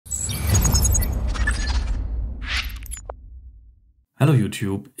Hello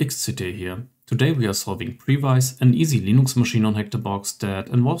YouTube, XCT here. Today we are solving Previse, an easy Linux machine on HackTheBox that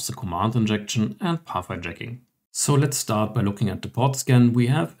involves the command injection and path hijacking. So let's start by looking at the port scan. We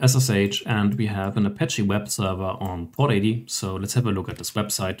have SSH and we have an Apache web server on port 80. So let's have a look at this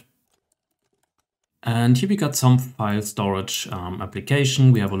website. And here we got some file storage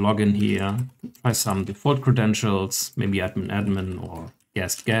application. We have a login here. Try some default credentials, maybe admin or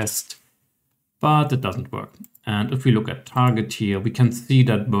guest, but it doesn't work. And if we look at target here, we can see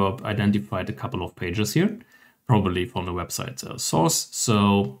that Burp identified a couple of pages here, probably from the website's source.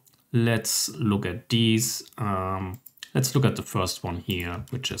 So let's look at these. Let's look at the first one here,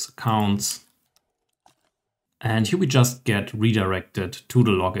 which is accounts. And here we just get redirected to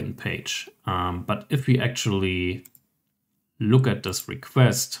the login page. But if we actually look at this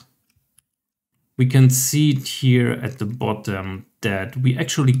request, we can see it here at the bottom that we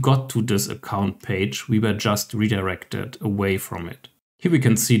actually got to this account page. We were just redirected away from it. Here we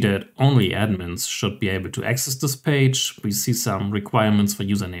can see that only admins should be able to access this page. We see some requirements for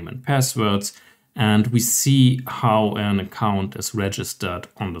username and passwords, and we see how an account is registered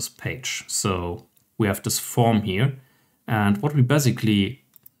on this page. So we have this form here, and what we basically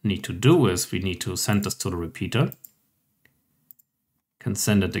need to do is we need to send this to the repeater. Can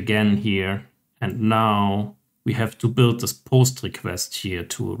send it again here. And now we have to build this post request here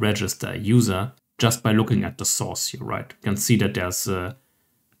to register a user just by looking at the source here, right? You can see that there's a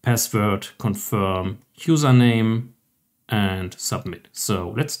password, confirm, username, and submit.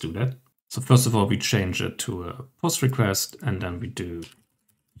 So let's do that. So first of all, we change it to a post request and then we do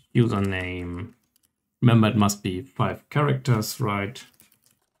username. Remember, it must be 5 characters, right?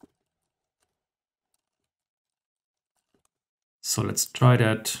 So let's try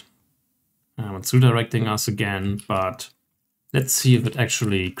that. It's redirecting us again, but let's see if it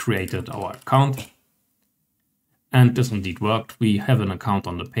actually created our account. And this indeed worked. We have an account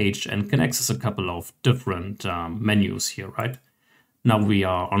on the page and can access a couple of different menus here, right? Now we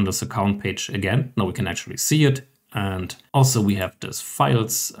are on this account page again. Now we can actually see it. And also we have this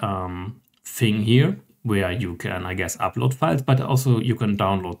files thing here where you can, I guess, upload files, but also you can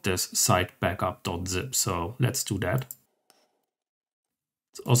download this site backup.zip. So let's do that.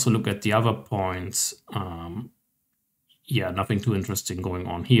 Let's also look at the other points. Yeah, nothing too interesting going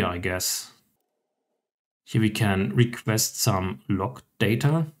on here, I guess. Here we can request some log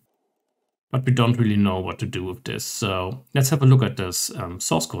data, but we don't really know what to do with this. So let's have a look at this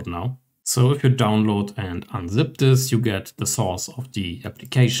source code now. So if you download and unzip this, you get the source of the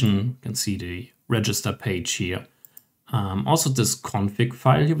application. You can see the register page here. Also this config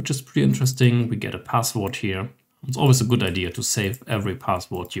file here, which is pretty interesting. We get a password here. It's always a good idea to save every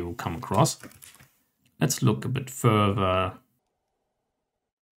password you come across. Let's look a bit further.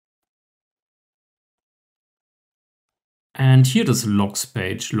 And here this logs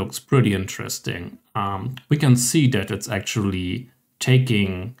page looks pretty interesting. We can see that it's actually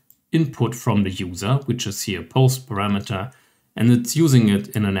taking input from the user, which is here post parameter, and it's using it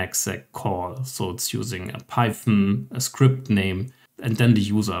in an exec call. So it's using a Python, a script name, and then the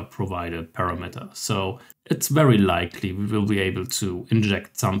user provided parameter. So it's very likely we will be able to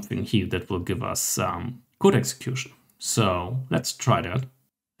inject something here that will give us code execution. So let's try that.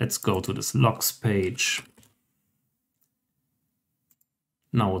 Let's go to this logs page.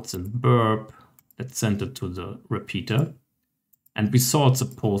 Now it's in Burp. Let's send it to the repeater. And we saw it's a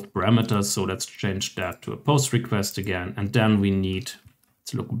post parameter, so let's change that to a post request again. And then we need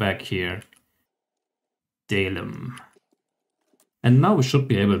to look back here, Dalem. And now we should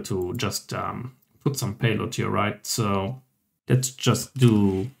be able to just put some payload here, right? So let's just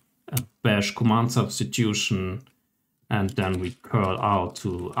do a bash command substitution, and then we curl out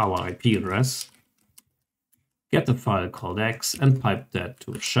to our IP address, get a file called X and pipe that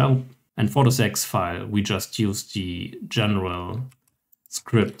to a shell. And for this X file, we just use the general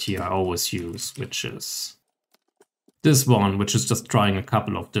script here I always use, which is this one, which is just trying a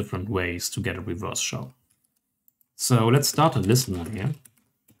couple of different ways to get a reverse shell. So let's start a listener here.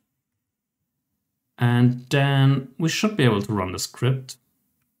 And then we should be able to run the script.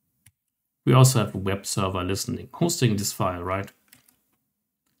 We also have a web server listening, hosting this file, right?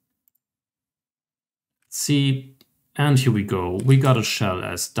 See, and here we go. We got a shell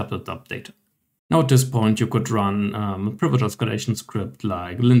as data. Now at this point, you could run a privilege escalation script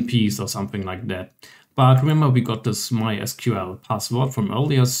like linpiece or something like that. But remember, we got this MySQL password from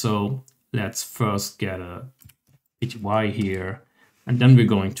earlier. So let's first get a PTY here, and then we're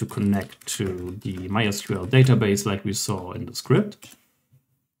going to connect to the MySQL database like we saw in the script.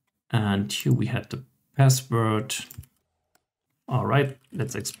 And here we had the password. All right,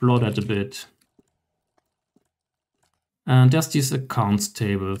 let's explore that a bit. And there's this accounts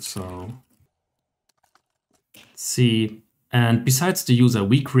table, so let's see. And besides the user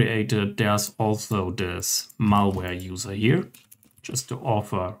we created, there's also this malware user here, just the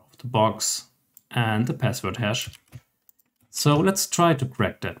author of the box and the password hash. So let's try to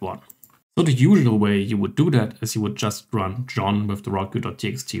crack that one. So the usual way you would do that is you would just run John with the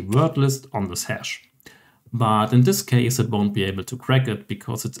rockview.txt word list on this hash. But in this case, it won't be able to crack it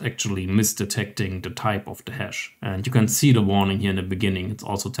because it's actually misdetecting the type of the hash. And you can see the warning here in the beginning. It's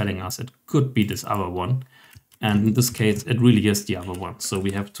also telling us it could be this other one. And in this case, it really is the other one. So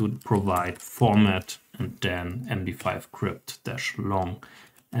we have to provide format and then MD5 crypt-long.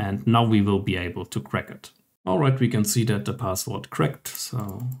 And now we will be able to crack it. All right, we can see that the password cracked.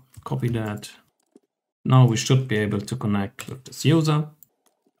 So copy that. Now we should be able to connect with this user.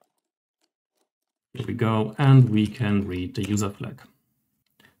 Here we go. And we can read the user flag.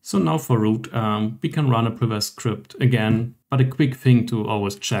 So now for root, we can run a Previse script again, but a quick thing to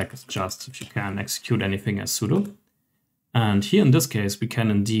always check is just if you can execute anything as sudo. And here in this case, we can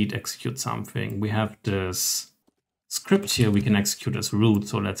indeed execute something. We have this script here we can execute as root.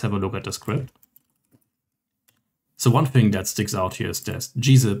 So let's have a look at the script. So one thing that sticks out here is that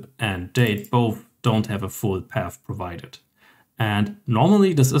gzip and date both don't have a full path provided. And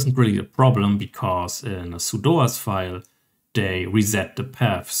normally this isn't really a problem because in a sudoers file, they reset the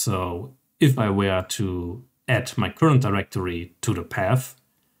path. So if I were to add my current directory to the path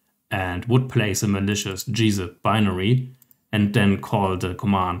and would place a malicious gzip binary and then call the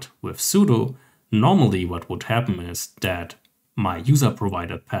command with sudo, normally what would happen is that my user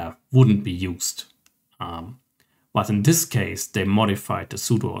provided path wouldn't be used. But in this case, they modified the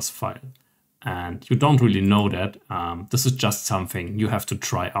sudoers file. And you don't really know that. This is just something you have to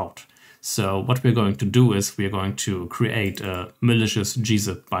try out. So what we're going to do is we're going to create a malicious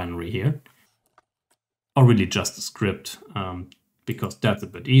gzip binary here, or really just a script, because that's a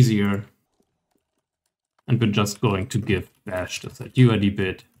bit easier. And we're just going to give bash the UID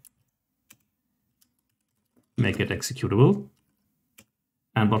bit, make it executable.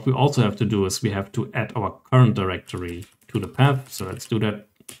 And what we also have to do is we have to add our current directory to the path. So let's do that.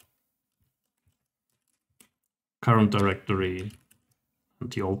 Current directory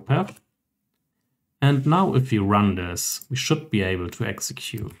and the old path. And now if we run this, we should be able to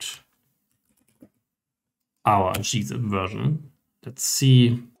execute our gzip version. Let's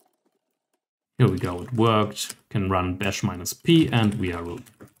see. Here we go, it worked. Can run bash -p and we are root.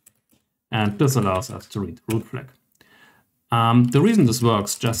 And this allows us to read the root flag. The reason this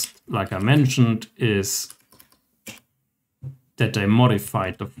works, just like I mentioned, is that they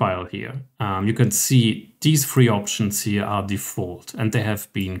modified the file here. You can see these three options here are default and they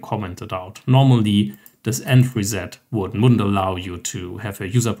have been commented out. Normally, this end reset wouldn't allow you to have a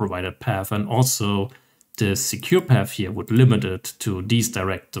user provided path, and also the secure path here would limit it to these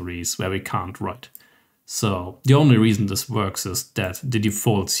directories where we can't write. So the only reason this works is that the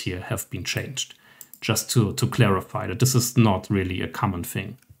defaults here have been changed. Just to clarify that this is not really a common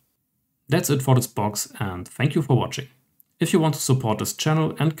thing. That's it for this box, and thank you for watching. If you want to support this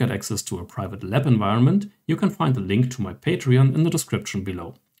channel and get access to a private lab environment, you can find a link to my Patreon in the description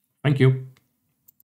below. Thank you.